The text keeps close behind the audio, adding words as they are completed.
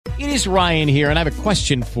It is Ryan here, and I have a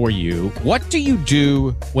question for you. What do you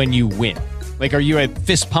do when you win? Like, are you a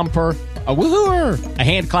fist pumper, a woohooer, a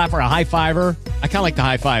hand clapper, a high fiver? I kind of like the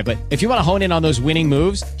high five, but if you want to hone in on those winning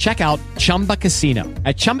moves, check out Chumba Casino.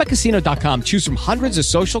 At ChumbaCasino.com, choose from hundreds of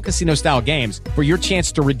social casino-style games for your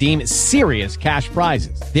chance to redeem serious cash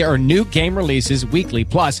prizes. There are new game releases weekly,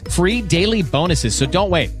 plus free daily bonuses. So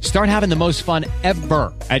don't wait. Start having the most fun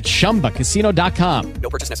ever at ChumbaCasino.com.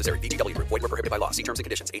 No purchase necessary. VGW Group. Void where prohibited by law. See terms and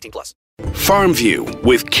conditions. 18+. Farmview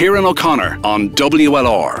with Kieran O'Connor on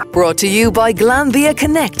WLR. Brought to you by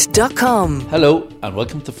GlanviaConnect.com. Hello and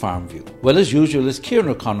welcome to Farmview. Well, as usual, it's Kieran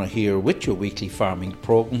O'Connor here with your weekly farming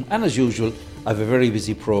programme, and as usual, I have a very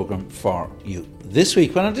busy programme for you. This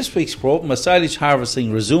week, on this week's programme, as silage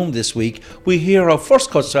harvesting resumed this week, we hear how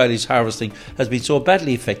first cut silage harvesting has been so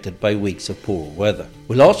badly affected by weeks of poor weather.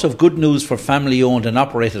 We'll also have good news for family owned and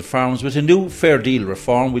operated farms with a new fair deal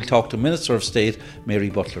reform. We'll talk to Minister of State Mary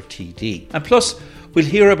Butler TD. And plus, we'll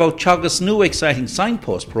hear about Teagasc's new exciting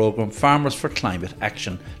signpost programme, Farmers for Climate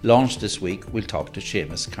Action, launched this week. We'll talk to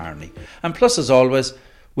Seamus Carney. And plus, as always,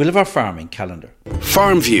 we'll have our farming calendar.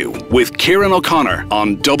 Farmview with Kieran O'Connor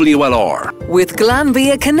on WLR. With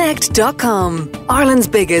GlanviaConnect.com, Ireland's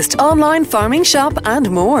biggest online farming shop and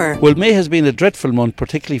more. Well, May has been a dreadful month,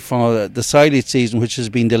 particularly for the silage season, which has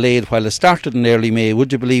been delayed while it started in early May.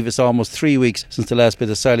 Would you believe it's almost 3 weeks since the last bit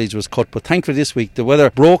of silage was cut? But thankfully this week the weather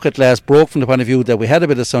broke at last, broke from the point of view that we had a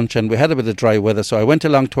bit of sunshine, we had a bit of dry weather. So I went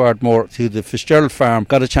along to Ardmore to the Fitzgerald farm,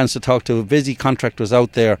 got a chance to talk to busy contractors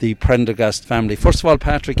out there, the Prendergast family. First of all,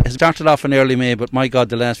 Patrick, it started off in early May, but my God,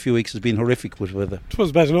 the last few weeks has been horrific with weather. It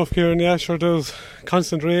was bad enough, Kieran. Yeah, sure, there was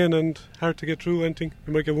constant rain and hard to get through anything.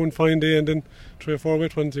 You might get one fine day and then 3 or 4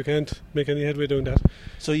 wet ones. You can't make any headway doing that.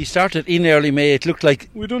 So you started in early May. It looked like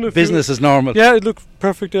business as normal. Yeah, it looked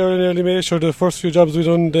perfect there in early May. Sure, the first few jobs we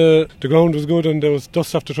done, the ground was good and there was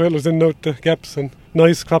dust off the trailers in and out the gaps and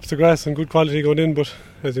nice crops of grass and good quality going in. But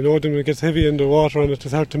as you know, then when it gets heavy and the water on it,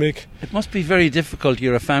 it's hard to make. It must be very difficult.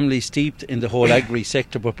 You're a family steeped in the whole agri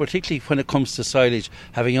sector, but particularly when it comes to silage,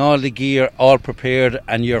 having all the gear all prepared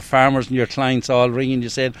and your farmers and your clients all ringing you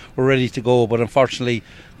saying we're ready to go, but unfortunately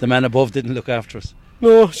the man above didn't look after us.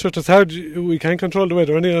 No, sure, it's hard. We can't control the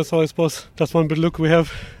weather anyway, so I suppose that's one bit of luck we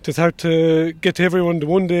have. It's hard to get to everyone the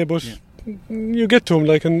one day, but you get to them,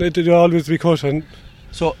 like, and it'll always be cut. And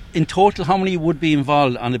so in total, how many would be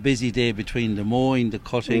involved on a busy day between the mowing, the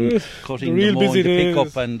cutting, the mowing, the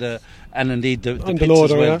pickup and indeed the pits loader,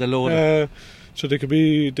 as well, the loader? So there'd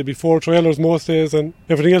be 4 trailers most days and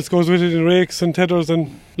everything else goes with it in rakes and tethers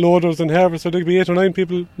and loaders and harvest. So there'd be 8 or 9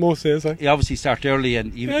 people most days. You obviously start early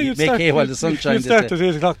and you make hay while the sun shines. You start at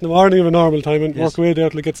 8 o'clock in the morning of a normal time and work away there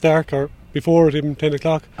till it gets dark or before it, even 10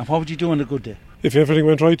 o'clock. And what would you do on a good day? If everything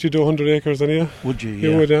went right, you'd do 100 acres, and would you?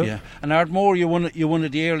 You would, yeah. And Ardmore, you're one of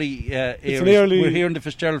the early areas. We're here in the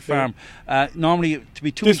Fitzgerald farm. Normally, to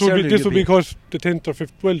be 2 weeks earlier, this would be cut the 10th or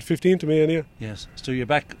 15th of May, anyway. Yes, so you're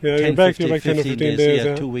back. You're back 10 or 15 days.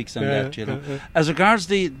 Yeah, 2 weeks on that. You know, as regards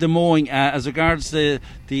the mowing, as regards the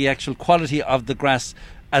actual quality of the grass,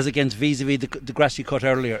 as against vis-a-vis the grass you cut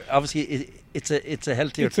earlier, obviously it's a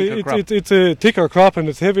healthier, thicker crop. It's a thicker crop and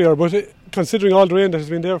it's heavier, but considering all the rain that has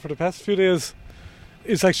been there for the past few days,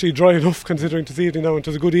 it's actually dry enough considering it's evening now, and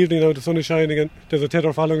it's a good evening now, the sun is shining and there's a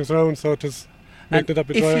tether following us around, so it is making it a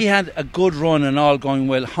bit drier. If we had a good run and all going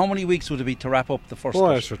well, how many weeks would it be to wrap up the first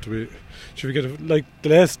cut? Should we get like the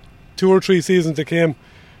last 2 or 3 seasons that came,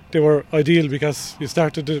 they were ideal because you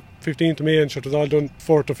started the 15th of May and it was all done 4th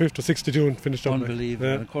or 5th or 6th of June, finished up. Unbelievable.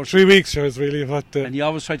 Yeah. And of course 3 weeks is really what. And you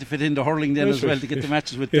always try to fit in the hurling then as well to get the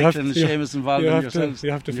matches with Declan and Seamus involved in yourselves.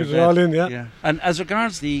 You have to fit it all in, yeah. And as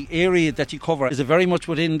regards the area that you cover, is it very much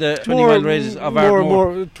within the 20 mile radius of Ardmore?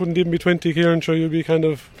 More, it wouldn't even be 20 here, and sure you'd be kind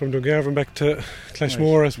of from Dungarvan back to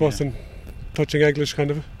Clashmore, I suppose, and touching Aglish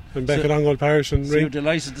kind of. And back at Angle Parish and you're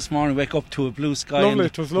delighted this morning wake up to a blue sky. Lovely,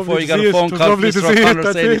 it was lovely before you got a phone call from Mr.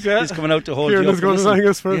 O'Connor saying he's coming out to hold Kieran you up. Kieran is going to hang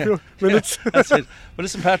us for a few minutes. That's it. Well,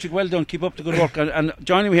 listen, Patrick, well done, keep up the good work, and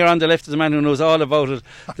joining me here on the left is a man who knows all about it,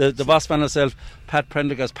 the boss man himself, Pat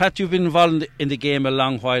Prendergast. Pat, you've been involved in the game a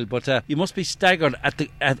long while, but you must be staggered at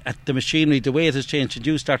the machinery, the way it has changed since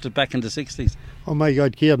you started back in the 60s. Oh my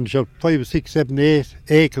God, Kieran, 5, 6, 7, 8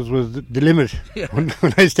 acres was the limit when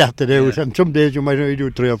I started out, and some days you might only do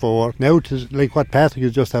 3 or 4. Now it is like what Patrick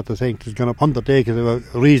has just had to say, it's going to 100 acres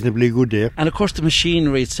of a reasonably good day. And of course the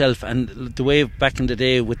machinery itself, and the way back in the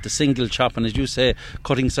day with the single chop, and as you say,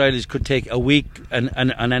 cutting silage could take a week on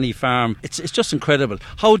any farm. It's just incredible.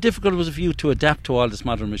 How difficult was it for you to adapt to all this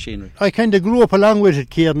modern machinery? I kind of grew up along with it,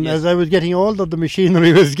 Kieran. As I was getting older, the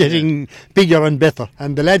machinery was getting bigger and better,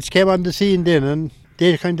 and the lads came on the scene then, and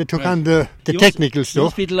they kind of took Right. on the You technical You stuff.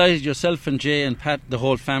 must be delighted yourself and Jay and Pat, the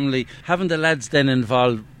whole family. Having the lads then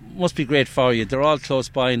involved must be great for you. They're all close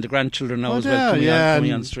by, and the grandchildren now as well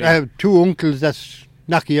coming on straight. I have two uncles that's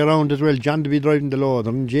knocking around as well. John to be driving the loader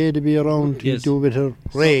and Jay to be around Yes. to do a bit of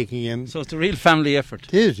raking. And So it's a real family effort.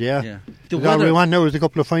 it is, yeah. Yeah. The All we weather- want now is a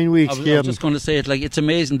couple of fine weeks I was here. just going to say it, like, it's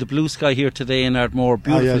amazing, the blue sky here today in Ardmore,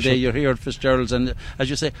 beautiful yeah, day. sure. You're here at Fitzgerald's, and as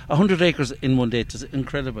you say, 100 acres in one day. It's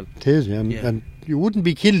incredible. It is, yeah. Yeah. And you wouldn't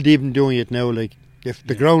be killed even doing it now, like, if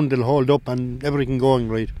the ground will hold up and everything going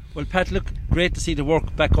right. Well, Pat, look, great to see the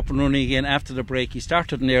work back up and running again after the break. You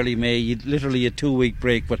started in early May, you literally a 2-week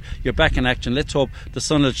break, but you're back in action. Let's hope the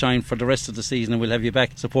sun will shine for the rest of the season, and we'll have you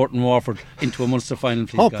back supporting Waterford into a Munster final.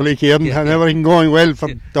 Please, Hopefully, God. Kieran, Yeah, and yeah. everything going well for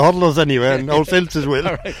the hurdlers anyway, and ourselves as well.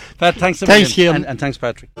 All right. Pat, thanks a Thanks, million. Kieran. And thanks,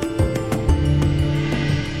 Patrick.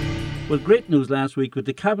 Well, great news last week with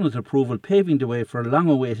the Cabinet approval paving the way for a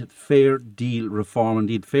long-awaited Fair Deal reform.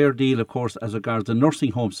 Indeed, Fair Deal, of course, as regards the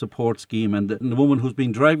nursing home support scheme. And the woman who's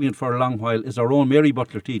been driving it for a long while is our own Mary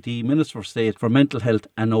Butler TT, Minister for State for Mental Health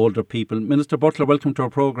and Older People. Minister Butler, welcome to our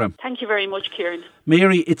programme. Thank you very much, Kieran.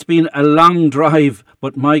 Mary, it's been a long drive,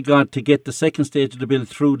 but my God, to get the second stage of the bill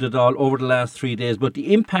through the Dáil over the last 3 days. But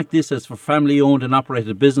the impact this has for family-owned and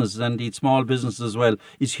operated businesses, and indeed small businesses as well,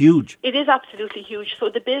 is huge. It is absolutely huge. So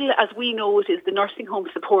the bill, as we know it, is the Nursing Home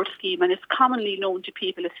Support Scheme, and it's commonly known to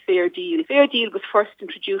people as Fair Deal. Fair Deal was first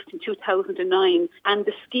introduced in 2009, and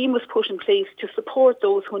the scheme was put in place to support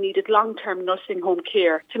those who needed long-term nursing home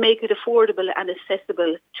care, to make it affordable and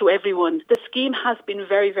accessible to everyone. The scheme has been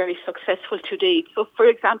very, very successful to date. So, for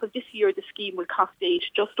example, this year the scheme will cost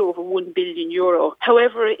Age just over €1 billion.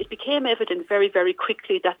 However, it became evident very, very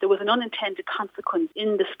quickly that there was an unintended consequence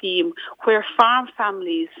in the scheme where farm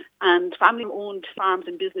families and family-owned farms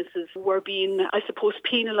and businesses were being, I suppose,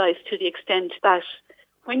 penalised to the extent that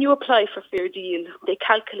when you apply for Fair Deal, they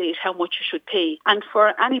calculate how much you should pay. And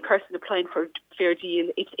for any person applying for Fair Deal,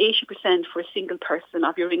 it's 80% for a single person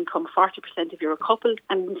of your income, 40% if you're a couple,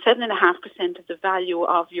 and 7.5% of the value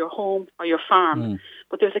of your home or your farm.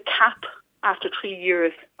 But there's a cap after 3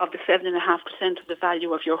 years of the 7.5% of the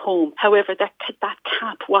value of your home. However, that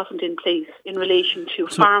cap wasn't in place in relation to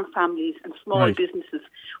farm families and small businesses,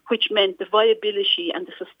 which meant the viability and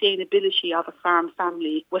the sustainability of a farm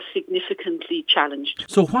family was significantly challenged.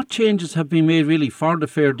 So what changes have been made really for the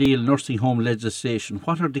Fair Deal nursing home legislation?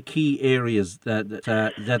 What are the key areas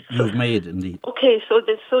that you've made indeed? Okay, so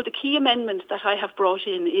the key amendment that I have brought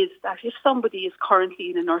in is that if somebody is currently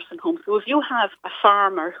in a nursing home, so if you have a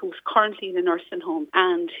farmer who's currently in a nursing home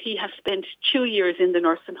and he has spent 2 years in the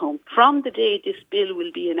nursing home, from the day this bill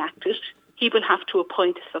will be enacted, he will have to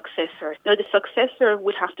appoint a successor. Now, the successor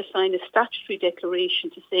will have to sign a statutory declaration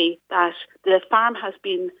to say that the farm has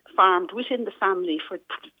been farmed within the family for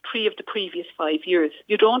 3 of the previous 5 years.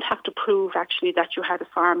 You don't have to prove, actually, that you had a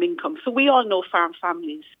farm income. So we all know farm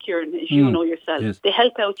families, Kieran, as you know yourself. Yes. They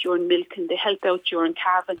help out during milking, they help out during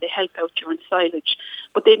calving, they help out during silage,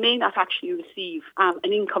 but they may not actually receive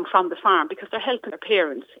an income from the farm because they're helping their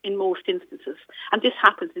parents in most instances. And this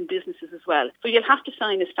happens in businesses as well. So you'll have to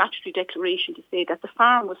sign a statutory declaration to say that the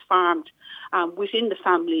farm was farmed within the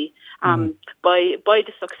family by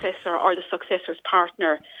the successor or the successor's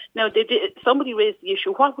partner. Now, somebody raised the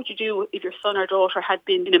issue, what would you do if your son or daughter had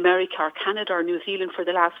been in America or Canada or New Zealand for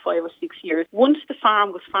the last 5 or 6 years? Once the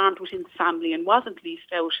farm was farmed within the family and wasn't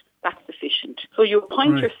leased out, that's sufficient. So you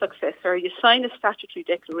appoint your successor, you sign a statutory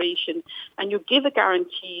declaration, and you give a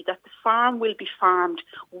guarantee that the farm will be farmed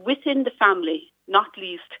within the family, not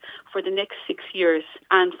leased, for the next 6 years.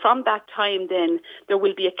 And from that time then, there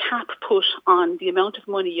will be a cap put on the amount of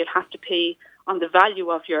money you'll have to pay on the value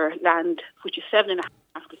of your land, which is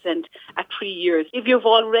 7.5% at 3 years. If you've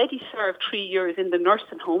already served 3 years in the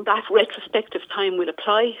nursing home, that retrospective time will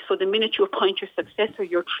apply. So the minute you appoint your successor,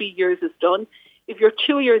 your 3 years is done. If you're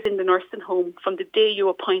 2 years in the nursing home, from the day you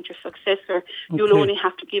appoint your successor, you'll only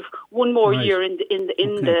have to give one more year in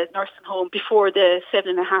the nursing home before the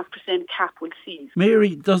 7.5% cap will cease.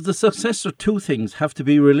 Mary, does the successor, two things, have to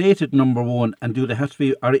be related, number one, and do they have to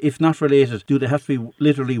be, or if not related, do they have to be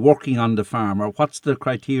literally working on the farm, or what's the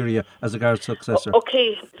criteria as regards successor?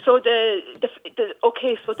 Okay, so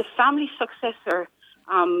the family successor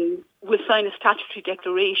will sign a statutory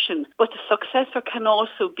declaration, but the successor can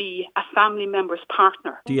also be a family member's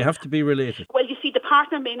partner. Do you have to be related? Well, you see, the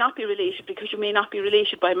partner may not be related because you may not be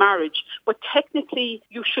related by marriage, but technically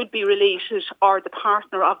you should be related, or the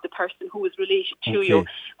partner of the person who is related to you.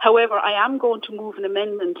 However, I am going to move an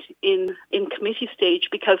amendment in committee stage,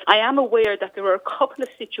 because I am aware that there are a couple of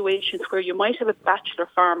situations where you might have a bachelor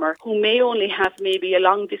farmer who may only have maybe a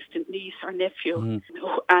long-distance niece or nephew,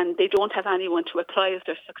 and they don't have anyone to apply as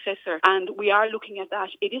their successor. And we are looking at that.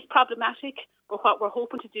 It is problematic, but what we're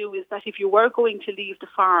hoping to do is that if you were going to leave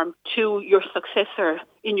the farm to your successor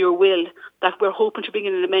in your will, that we're hoping to bring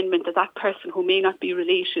in an amendment that that person who may not be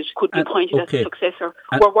related could be appointed as a successor.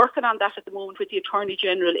 We're working on that at the moment with the Attorney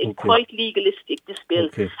General. It's quite legalistic, this bill.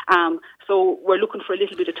 So we're looking for a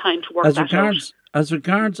little bit of time to work that out. As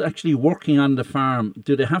regards actually working on the farm,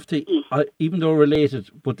 do they have to, even though related,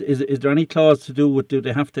 but is there any clause to do with, do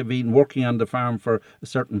they have to be working on the farm for a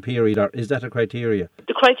certain period, or is that a criteria?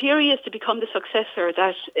 The criteria is to become the successor,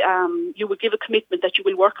 that you will give a commitment that you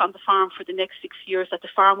will work on the farm for the next 6 years, that the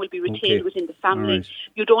farm will be retained within the family. Right.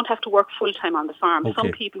 You don't have to work full-time on the farm.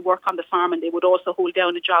 Some people work on the farm and they would also hold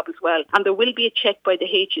down a job as well. And there will be a check by the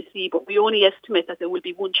HSE, but we only estimate that there will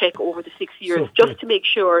be one check over the 6 years, just to make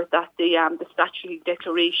sure that the statutory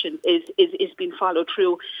declaration is being followed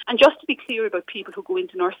through. And just to be clear about people who go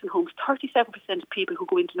into nursing homes, 37% of people who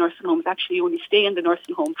go into nursing homes actually only stay in the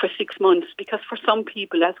nursing home for 6 months, because for some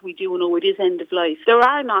people, as we do know, it is end of life. There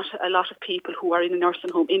are not a lot of people who are in a nursing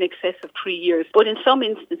home in excess of 3 years, but in some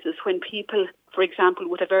instances when people, for example,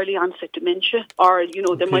 would have early onset dementia, or,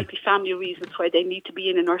 there might be family reasons why they need to be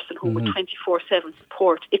in a nursing home with 24/7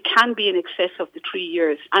 support, it can be in excess of the 3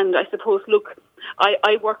 years. And I suppose, look,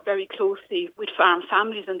 I work very closely with farm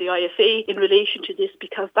families and the IFA in relation to this,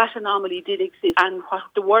 because that anomaly did exist. And what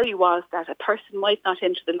the worry was that a person might not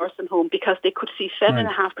enter the nursing home because they could see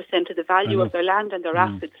 7.5% of the value of their land and their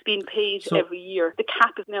assets being paid every year. The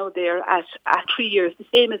cap is now there at 3 years, the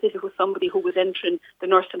same as if it was somebody who was entering the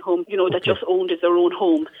nursing home, that just owned their own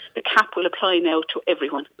home. The cap will apply now to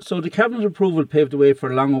everyone. So the Cabinet approval paved the way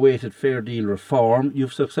for long-awaited fair deal reform.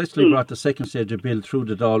 You've successfully brought the second stage of bill through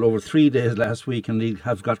the Dáil over 3 days last week, and they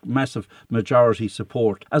have got massive majority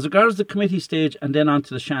support. As regards the committee stage and then on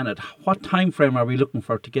to the Seanad, what time frame are we looking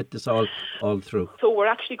for to get this all through? So we're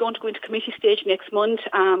actually going to go into committee stage next month.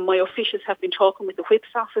 My officials have been talking with the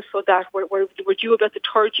Whip's office, so that we're due about the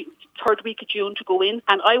third week of June to go in,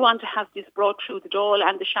 and I want to have this brought through the Dáil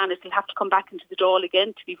and the Seanad. It'll have to come back into the Dáil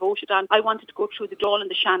again to be voted on. I wanted to go through the Dáil and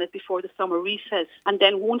the Seanad before the summer recess, and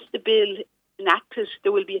then once the bill enacted,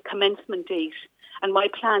 there will be a commencement date. And my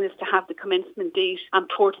plan is to have the commencement date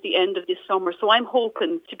towards the end of this summer. So I'm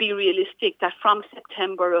hoping, to be realistic, that from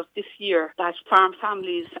September of this year, that farm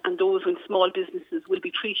families and those in small businesses will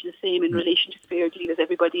be treated the same in relation to fair deal as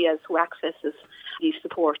everybody else who accesses these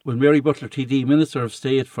support. Well, Mary Butler TD, Minister of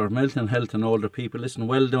State for Mental Health and Older People, listen,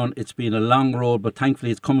 well done. It's been a long road, but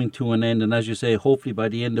thankfully it's coming to an end. And as you say, hopefully by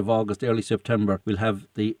the end of August, early September, we'll have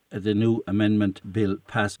the new amendment bill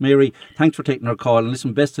passed. Mary, thanks for taking our call. And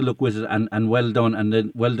listen, best of luck with it, and well done. And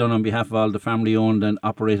then well done on behalf of all the family-owned and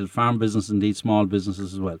operated farm businesses and these small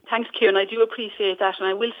businesses as well. Thanks, Kieran. I do appreciate that. And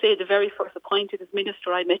I will say, the very first appointed as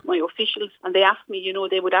Minister, I met my officials and they asked me,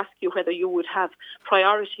 they would ask you whether you would have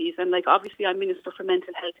priorities. And obviously I'm Minister for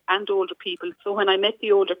Mental Health and Older People. So when I met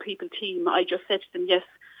the older people team, I just said to them, yes,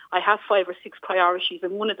 I have 5 or 6 priorities,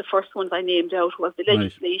 and one of the first ones I named out was the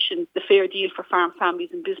legislation, the fair deal for farm families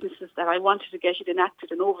and businesses, that I wanted to get it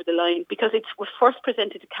enacted and over the line, because it was first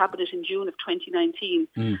presented to Cabinet in June of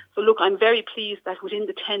 2019. So look, I'm very pleased that within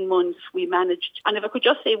the 10 months we managed. And if I could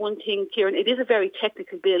just say one thing, Kieran, it is a very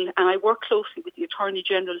technical bill, and I work closely with the Attorney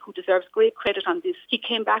General, who deserves great credit on this. He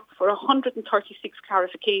came back for 136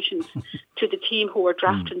 clarifications to the team who were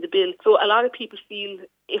drafting the bill. So a lot of people feel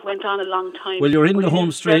it went on a long time. Well, you're in the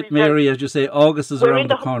home straight, Mary, as you say. August is around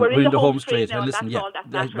the corner. We're in the home straight. Now, listen, that's all that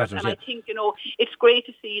matters. And I think, it's great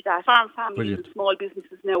to see that farm families and small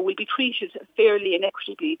businesses now will be treated fairly and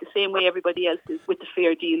equitably, the same way everybody else is with the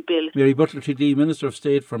Fair Deal Bill. Mary Butler TD, Minister of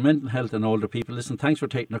State for Mental Health and Older People. Listen, thanks for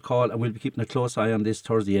taking a call, and we'll be keeping a close eye on this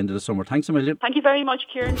towards the end of the summer. Thanks a million. Thank you very much,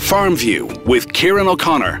 Kieran. Farm View with Kieran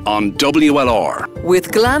O'Connor on WLR.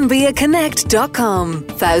 With GlanbiaConnect.com.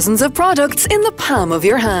 Thousands of products in the palm of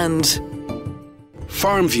your hand.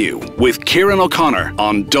 Farm View with Kieran O'Connor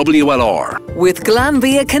on WLR. With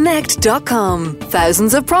GlanbiaConnect.com.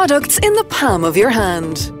 Thousands of products in the palm of your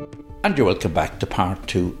hand. And you're welcome back to part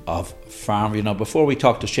 2 of Farm View. Now, before we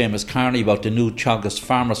talk to Seamus Carney about the new Teagasc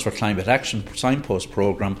Farmers for Climate Action signpost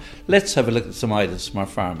programme, let's have a look at some items from our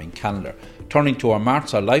farming calendar. Turning to our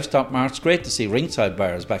marts, our livestock marts, great to see Ringside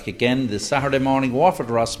Buyers back again this Saturday morning. Waterford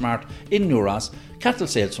Ross Mart in New Ross, cattle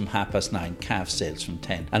sales from 9:30, calf sales from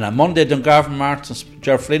 10. And on Monday, Dungarvan Martins,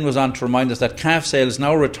 Ger Flynn was on to remind us that calf sales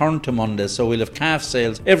now return to Mondays, so we'll have calf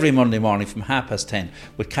sales every Monday morning from 10:30,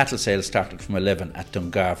 with cattle sales starting from 11 at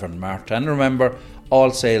Dungarvan Martin. And remember,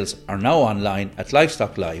 all sales are now online at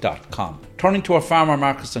livestocklive.com. Turning to our farmer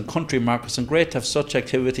markets and country markets, and great to have such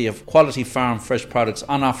activity of quality farm fresh products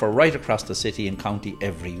on offer right across the city and county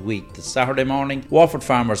every week. This Saturday morning, Waterford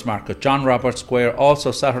Farmers Market, John Roberts Square.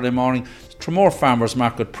 Also Saturday morning, Tramore Farmers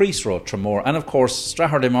Market, Priest Road, Tramore. And of course,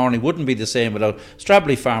 Saturday morning wouldn't be the same without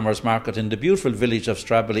Strably Farmers Market in the beautiful village of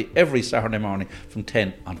Strably every Saturday morning from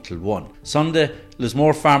 10 until 1. Sunday,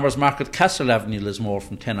 Lismore Farmers Market, Castle Avenue, Lismore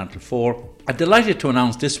from 10 until 4. I'm delighted to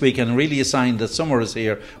announce this week, and really a sign that summer is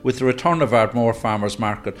here, with the return of Ardmore Farmers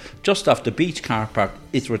Market just off the beach car park.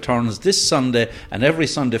 It returns this Sunday and every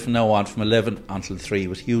Sunday from now on from 11 until 3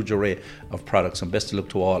 with huge array of products, and best of luck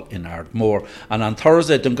to all in Ardmore. And on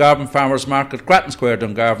Thursday, Dungarvan Farmers Market, Grattan Square,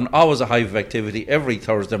 Dungarvan, always a hive of activity every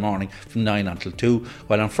Thursday morning from 9 until 2,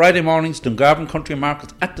 while on Friday mornings, Dungarvan Country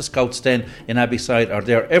Markets at the Scouts Den in Abbeyside are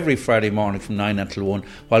there every Friday morning from 9 until 1,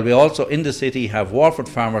 while we also in the city have Waterford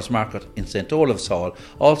Farmers Market in St Olave's Hall,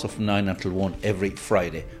 also from 9 until 1 every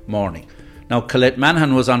Friday morning. Now, Colette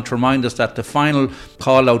Manahan was on to remind us that the final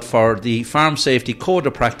call out for the Farm Safety Code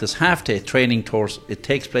of Practice half-day training course, it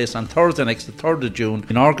takes place on Thursday next, the 3rd of June,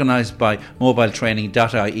 and organised by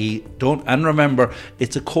mobiletraining.ie. And remember,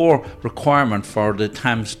 it's a core requirement for the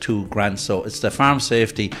TAMS 2 grant, so it's the Farm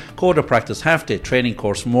Safety Code of Practice half-day training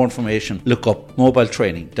course. For more information, look up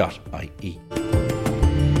mobiletraining.ie.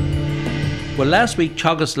 Well, last week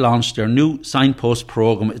Teagasc launched their new signpost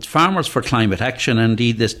programme. It's Farmers for Climate Action, and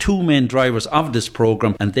indeed there's two main drivers of this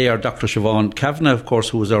programme, and they are Dr. Siobhan Kavanagh, of course,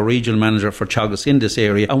 who is our regional manager for Teagasc in this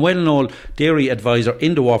area, and well-known dairy advisor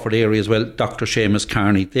in the Waterford area as well, Dr. Seamus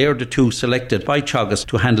Carney. They are the two selected by Teagasc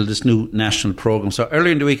to handle this new national programme. So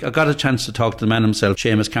earlier in the week I got a chance to talk to the man himself,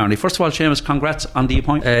 Seamus Carney. First of all, Seamus, congrats on the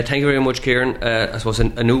appointment. Thank you very much, Kieran. I suppose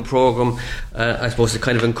a new programme, I suppose it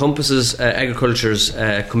kind of encompasses agriculture's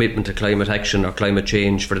commitment to climate action or climate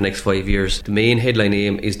change for the next 5 years. The main headline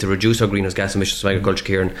aim is to reduce our greenhouse gas emissions from agriculture,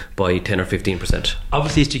 Kieran, by 10 or 15%.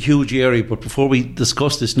 Obviously it's a huge area, but before we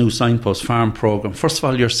discuss this new signpost farm programme, first of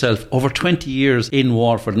all, yourself, over 20 years in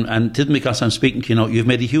Waterford, and because I'm speaking to you now, you've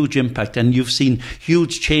made a huge impact and you've seen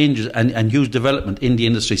huge changes and huge development in the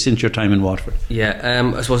industry since your time in Waterford.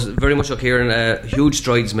 Yeah, I suppose very much so, Kieran. Huge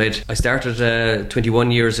strides made. I started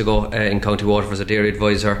 21 years ago in County Waterford as a dairy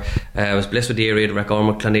advisor. I was blessed with the area,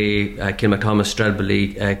 Rathcormac, Clonee, Kilmacthomas,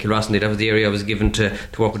 Stradbally, Kilrosslyn. That was the area I was given to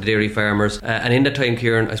work with the dairy farmers. And in that time,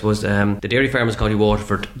 Kieran, I suppose the dairy farmers in County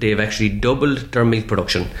Waterford, they've actually doubled their milk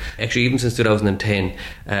production, actually even since 2010,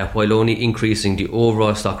 while only increasing the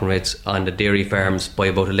overall stocking rates on the dairy farms by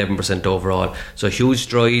about 11% overall. So huge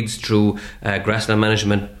strides through grassland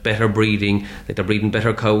management, better breeding. Like they're breeding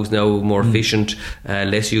better cows now, more efficient,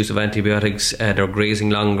 less use of antibiotics. They're grazing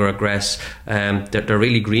longer at grass. They're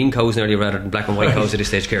really green cows nearly rather than black and white cows at this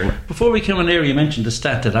stage, Kieran. Before we came on air, you mentioned the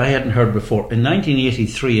stat that I hadn't heard before. In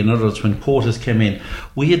 1983, in other words, when quotas came in,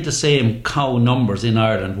 we had the same cow numbers in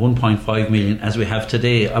Ireland, 1.5 million, as we have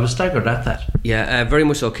today. I was staggered at that. Yeah, very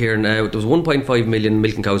much so, Kieran. There was 1.5 million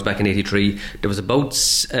milking cows back in 83. There was about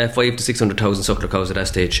 5 to 600,000 suckler cows at that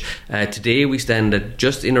stage. Today we stand at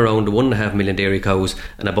just in around 1.5 million dairy cows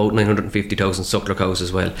and about 950,000 suckler cows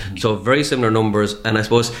as well. So very similar numbers, and I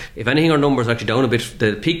suppose if anything our numbers are actually down a bit.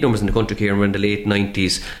 The peak numbers in the country, Kieran, were in the late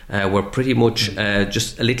 90s. We're pretty much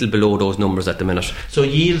just a little below those numbers at the minute. So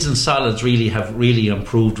yields and solids really have really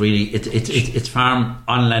improved. Really, it's farm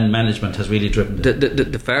on land management has really driven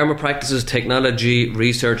it. The farmer practices, technology,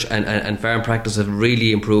 research, and farm practice have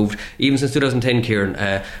really improved. Even since 2010,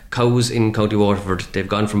 Kieran, cows in County Waterford, they've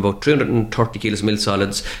gone from about 330 kilos of milk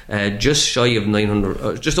solids, just shy of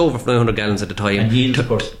 900, just over 900 gallons at the time, and yields, of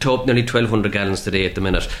course, to up nearly 1,200 gallons today at the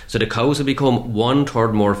minute. So the cows have become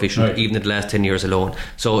 1/3 more efficient, even in the last 10 years alone.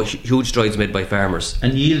 So huge strides made by farmers.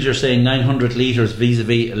 And yields, you're saying 900 litres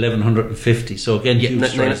vis-a-vis 1,150. So again, huge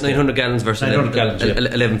 900 gallons versus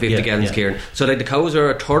 1150 gallons, Kieran. So like the cows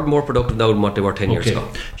are 1/3 more productive now than what they were 10 years ago.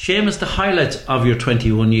 Seamus, the highlights of your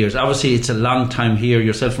 21 years. Obviously, it's a long time here.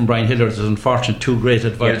 Yourself and Brian Hillard is unfortunate, two great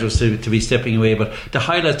advisors to be stepping away. But the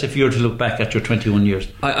highlights, if you were to look back at your 21 years,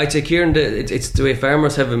 I'd say, Kieran, it's the way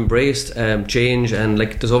farmers have embraced change, and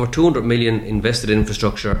like there's over 200 million invested in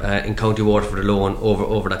infrastructure in County Waterford alone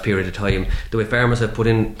over that period of time. The way farmers have put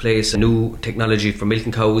in place new technology for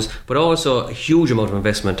milking cows, but also a huge amount of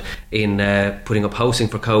investment in putting up housing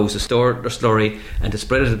for cows to store their slurry and to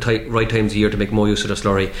spread it at the right times times a year to make more use of the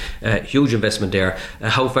slurry. Huge investment there.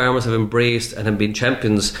 How farmers have embraced and have been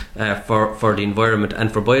champions for the environment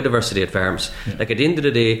and for biodiversity at farms. Like, at the end of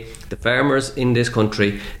the day, the farmers in this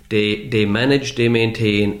country, they manage, they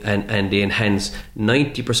maintain and they enhance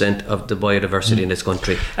 90% of the biodiversity in this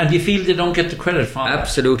country. And do you feel they don't get the credit for that?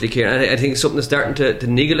 Absolutely, Kieran. I think it's something that's starting to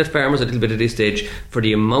niggle at farmers a little bit at this stage for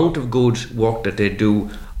the amount of good work that they do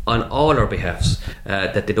on all our behalfs,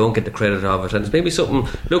 that they don't get the credit of it. And it's maybe something,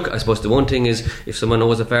 look, I suppose the one thing is, if someone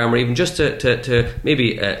knows a farmer, even just to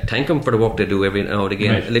maybe thank them for the work they do every now and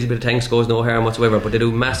again. A little bit of thanks goes no harm whatsoever, but they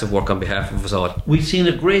do massive work on behalf of us all. We've seen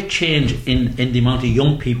a great change in the amount of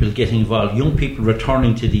young people getting involved, young people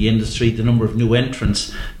returning to the industry, the number of new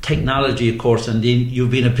entrants, technology, of course, and you've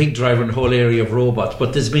been a big driver in the whole area of robots,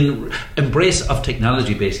 but there's been embrace of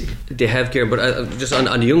technology, basically. They have, Kieran, but just on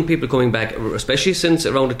the young people coming back, especially since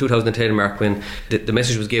around the 2010 mark, when the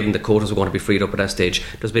message was given that quotas were going to be freed up at that stage,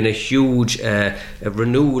 there's been a huge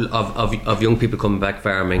renewal of young people coming back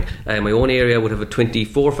farming. My own area would have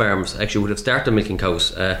 24 farms actually would have started milking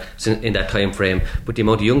cows in that time frame, but the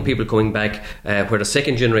amount of young people coming back where the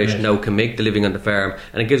second generation now can make the living on the farm,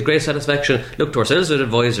 and it gives great satisfaction, look, to ourselves as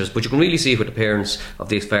advisors, but you can really see it with the parents of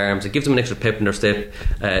these farms. It gives them an extra pep in their step.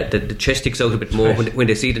 The chest sticks out a bit more when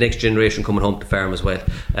they see the next generation coming home to the farm as well,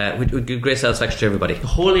 which gives great satisfaction to everybody. The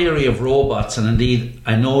whole area of robots, and indeed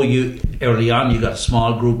I know you early on, you got a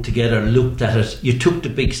small group together, looked at it, you took the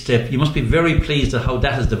big step. You must be very pleased at how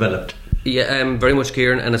that has developed. Yeah, very much,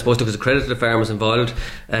 Kieran, and I suppose there was a credit to the farmers involved.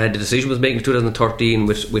 The decision was made in 2013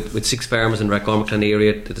 with 6 farmers in Rathcormack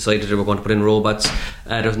area. They decided they were going to put in robots.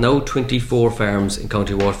 There's now 24 farms in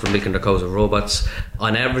County Waterford milking their cows with robots.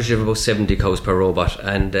 On average, they have about 70 cows per robot,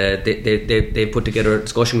 and they put together a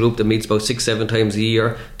discussion group that meets about 6-7 times a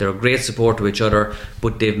year. They're a great support to each other,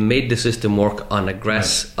 but they've made the system work on a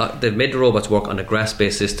grass. They've made the robots work on a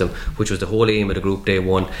grass-based system, which was the whole aim of the group day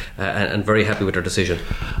one, and very happy with their decision.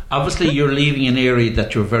 Obviously, you're leaving an area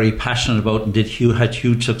that you're very passionate about and had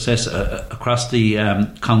huge success across the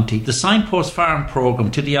county. The Signpost Farm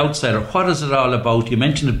programme, to the outsider, what is it all about? You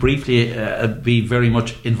mentioned it briefly, be very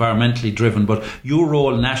much environmentally driven, but your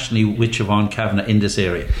role nationally with Siobhan Kavanagh in this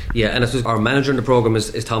area. Yeah, and I suppose our manager in the programme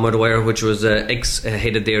is Tom O'Dwyer, which was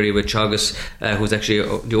ex-head of the area with Teagasc, who's actually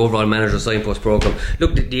the overall manager of the Signpost programme.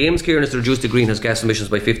 Look, the aims, Kieran, is to reduce the greenhouse gas emissions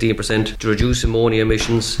by 15%, to reduce ammonia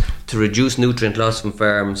emissions, to reduce nutrient loss from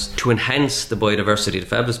farms, to enhance the biodiversity, the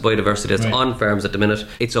fabulous biodiversity that's on farms at the minute.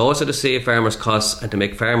 It's also to save farmers costs and to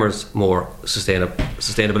make farmers more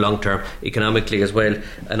sustainable long term, economically as well,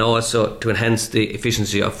 and also to enhance the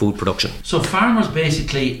efficiency of food production. So farmers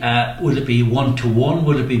basically, will it be one-to-one,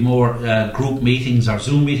 will it be more group meetings or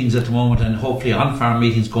Zoom meetings at the moment, and hopefully on-farm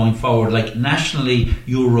meetings going forward, like nationally,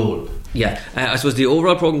 your role? Yeah, I suppose the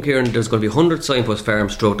overall programme, Kieran, there's going to be 100 signpost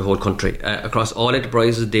farms throughout the whole country, across all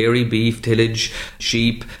enterprises, dairy, beef, tillage,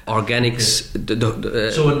 sheep, organics.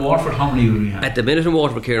 Okay. So in Waterford, how many will we have? At the minute in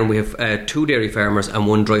Waterford, Kieran, we have 2 dairy farmers and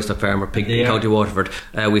 1 dry stock farmer in County Waterford.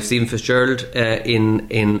 We've Stephen Fitzgerald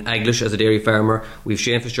in Aglish as a dairy farmer. We've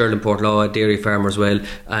Shane Fitzgerald in Portlaw, a dairy farmer as well,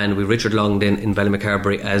 and we've Richard Longden in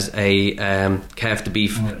Ballymacarbery as a calf to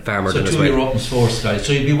beef farmer. So 2 of your open source guys.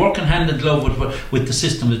 So you'll be working hand in glove with the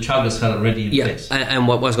system that Teagasc already in place. And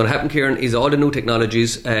what's going to happen, Kieran, is all the new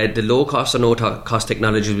technologies, the low cost or no cost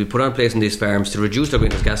technologies will be put on place in these farms to reduce their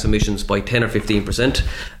greenhouse gas emissions by 10 or 15%,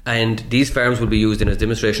 and these farms will be used in as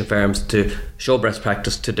demonstration farms to show best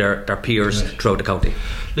practice to their peers throughout the county.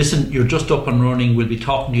 Listen, you're just up and running. We'll be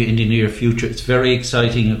talking to you in the near future. It's very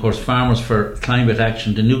exciting. Of course, Farmers for Climate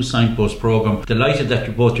Action, the new Signpost programme. Delighted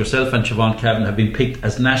that both yourself and Siobhan Kavanagh have been picked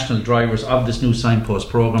as national drivers of this new Signpost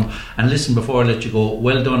programme. And listen, before I let you go,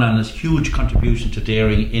 well done on this huge contribution to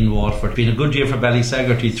dairying in Waterford. Been a good year for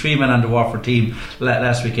Ballysaggerty, 3 men on the Waterford team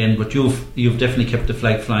last weekend, but you've definitely kept the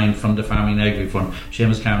flag flying from the Farming and Agri Fund.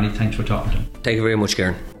 Seamus Carney, thanks for talking to me. Thank you very much,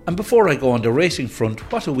 Kieran. And before I go on the racing front,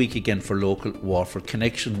 what a week again for local Waterford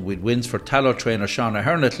connection, with wins for Tallow trainer Sean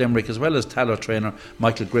Ahern at Limerick, as well as Tallow trainer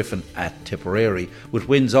Michael Griffin at Tipperary, with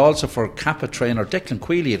wins also for Kappa trainer Declan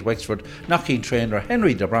Queally at Wexford, Knockeen trainer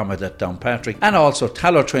Henry de Bramid at Downpatrick, and also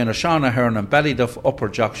Tallow trainer Sean Ahern and Ballyduff upper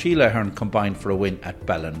jock Sheila Ahern combined for a win at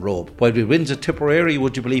Ballinrobe. While with wins at Tipperary,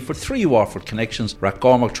 would you believe, for 3 Waterford connections,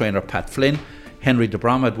 Rathcormack trainer Pat Flynn, Henry de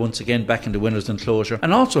Bramid once again back in the winners' enclosure,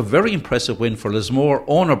 and also a very impressive win for Lismore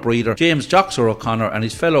owner breeder James Joxer O'Connor and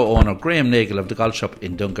his fellow owner Graham Nagle of the Golf Shop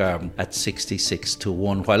in Dungarvan at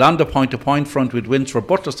 66-1. While on the point-to-point front, with wins for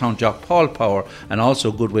Butlerstown jock Paul Power and also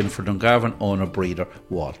a good win for Dungarvan owner breeder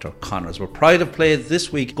Walter Connors. But pride of play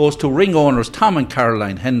this week goes to ring owners Tom and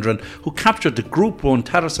Caroline Hendren, who captured the Group 1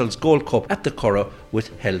 Tattersalls Gold Cup at the Curragh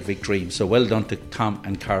with Helvic Dream. So well done to Tom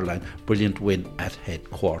and Caroline. Brilliant win at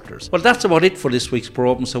headquarters. Well, that's about it for this week's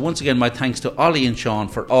programme. So once again, my thanks to Ollie and Sean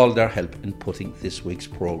for all their help in putting this week's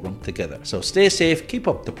programme together. So stay safe, keep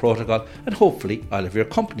up the protocol, and hopefully I'll have your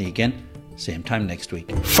company again same time next week.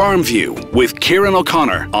 Farm View with Kieran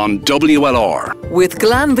O'Connor on WLR. With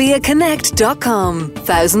GlanbiaConnect.com.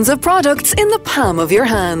 Thousands of products in the palm of your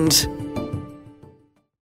hand.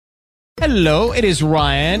 Hello, it is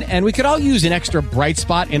Ryan, and we could all use an extra bright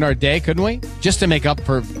spot in our day, couldn't we? Just to make up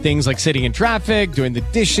for things like sitting in traffic, doing the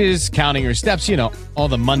dishes, counting your steps, you know, all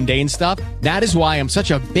the mundane stuff. That is why I'm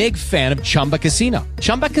such a big fan of Chumba Casino.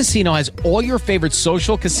 Chumba Casino has all your favorite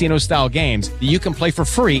social casino-style games that you can play for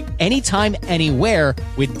free anytime, anywhere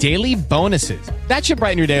with daily bonuses. That should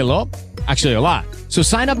brighten your day a little. Actually, a lot. So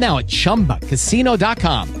sign up now at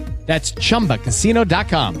ChumbaCasino.com. That's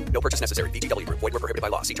ChumbaCasino.com. No purchase necessary. VGW Group. Void where prohibited by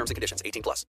law. See terms and conditions. 18+.